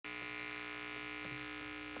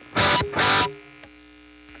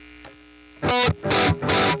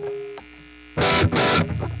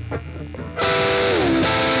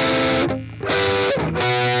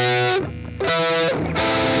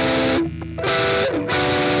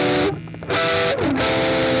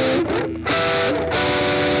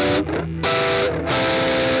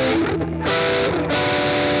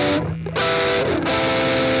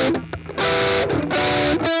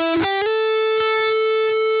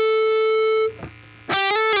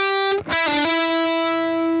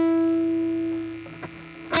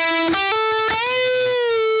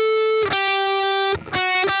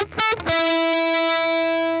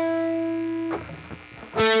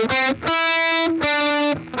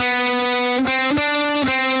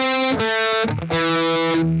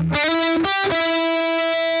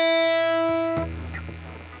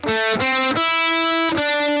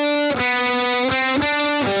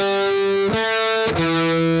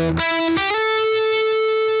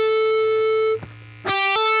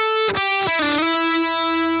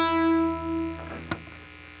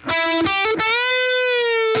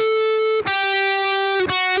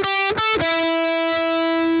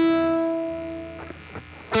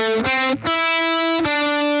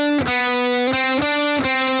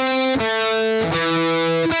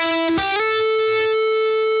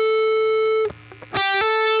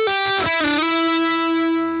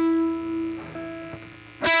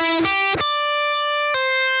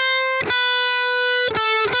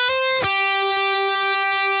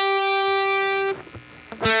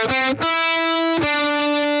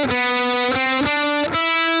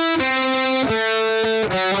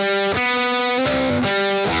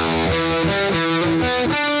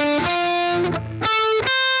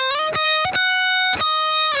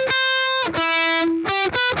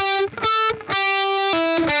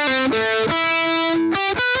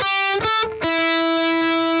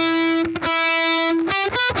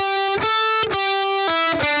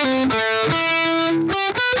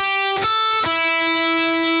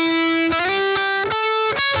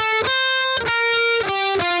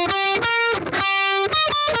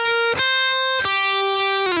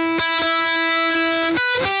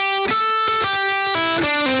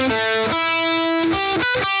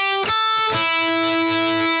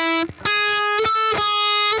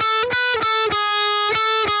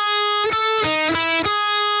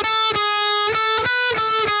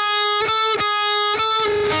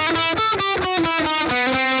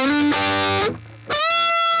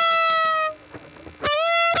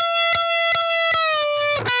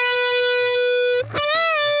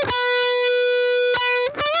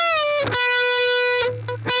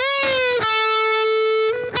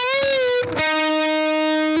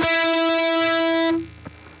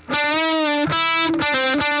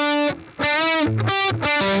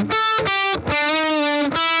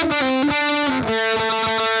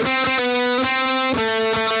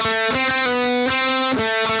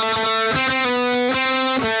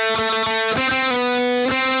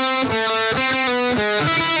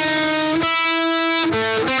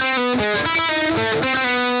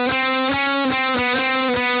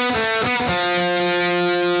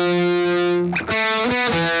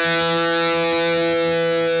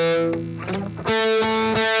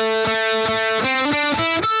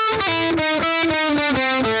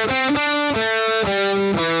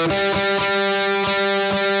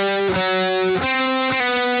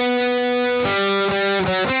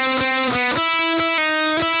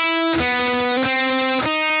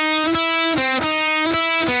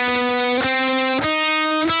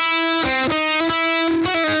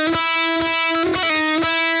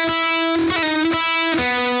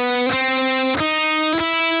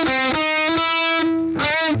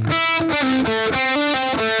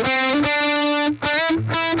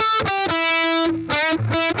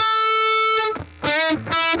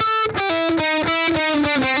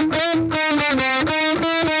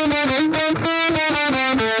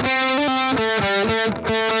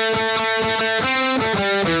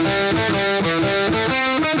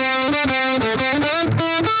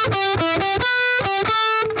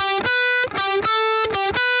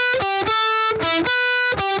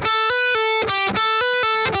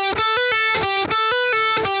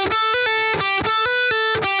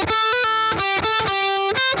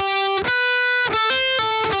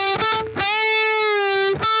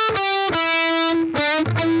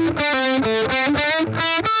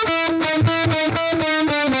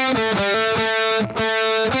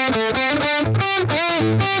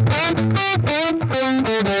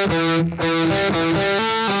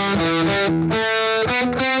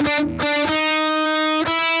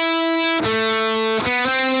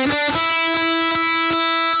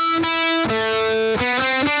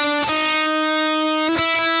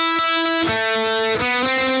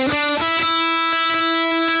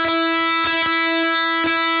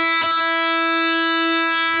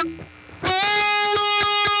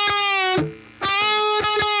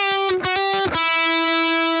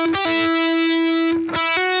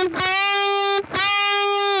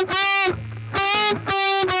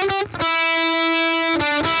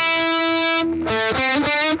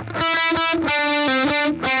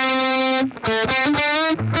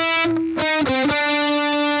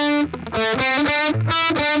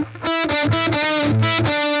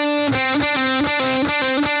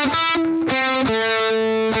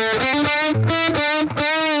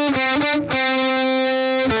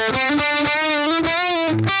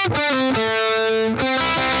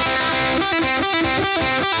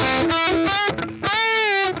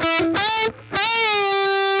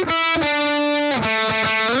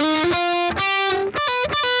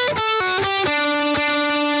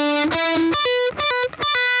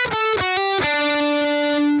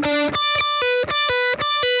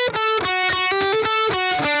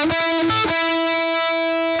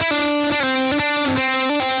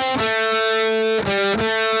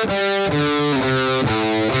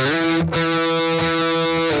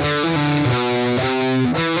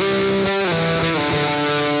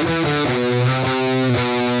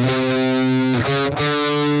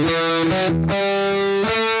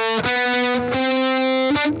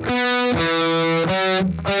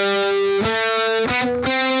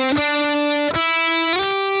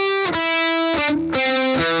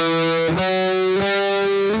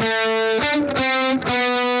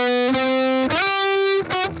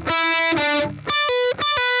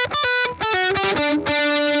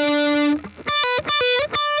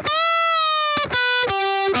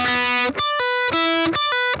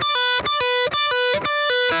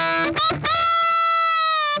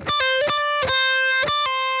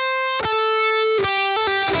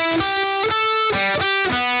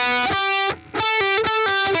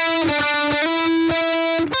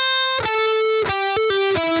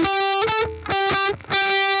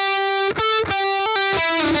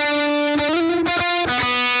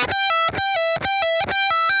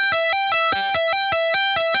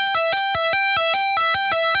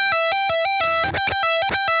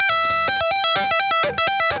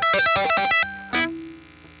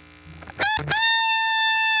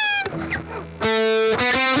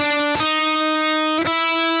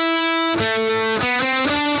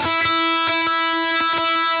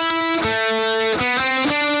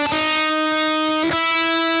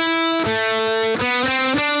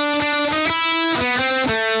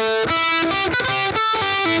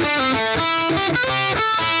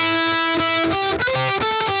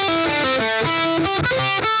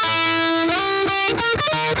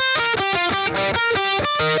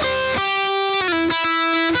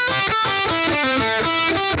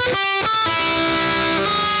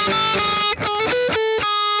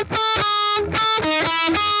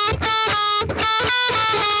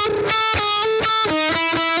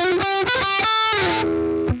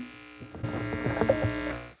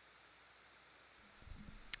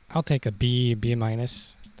I'll take a B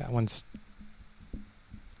minus. That one's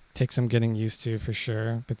takes some getting used to for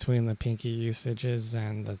sure, between the pinky usages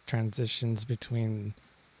and the transitions between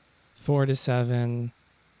 4 to 7.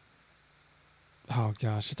 Oh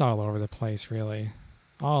gosh, it's all over the place, really.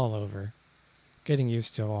 All over. Getting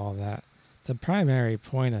used to all that. The primary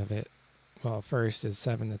point of it, well, first is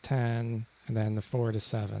 7 to 10, and then the 4 to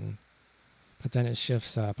 7. But then it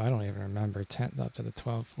shifts up. I don't even remember. 10 up to the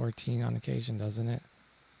 12, 14 on occasion, doesn't it?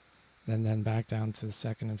 Then back down to the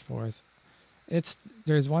second and fourth.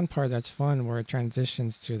 There's one part that's fun where it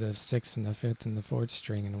transitions to the 6th and the 5th and the 4th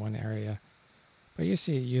string in one area. But you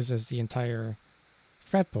see it uses the entire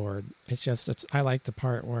fretboard. I like the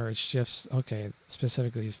part where it shifts, okay,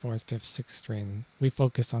 specifically 4th, 5th, 6th string. We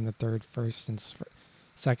focus on the 3rd, 1st, and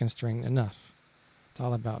 2nd string enough. It's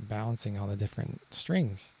all about balancing all the different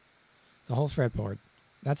strings. The whole fretboard.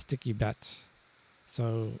 That's Dickie Betts.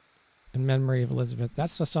 So, In Memory of Elizabeth,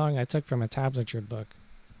 that's a song I took from a tablature book.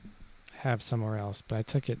 I have somewhere else,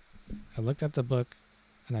 but I looked at the book,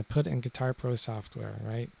 and I put it in Guitar Pro software,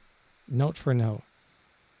 right? Note for note.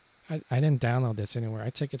 I didn't download this anywhere. I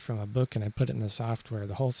took it from a book and I put it in the software,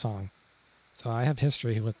 the whole song. So I have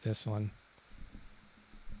history with this one.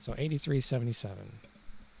 So 8377.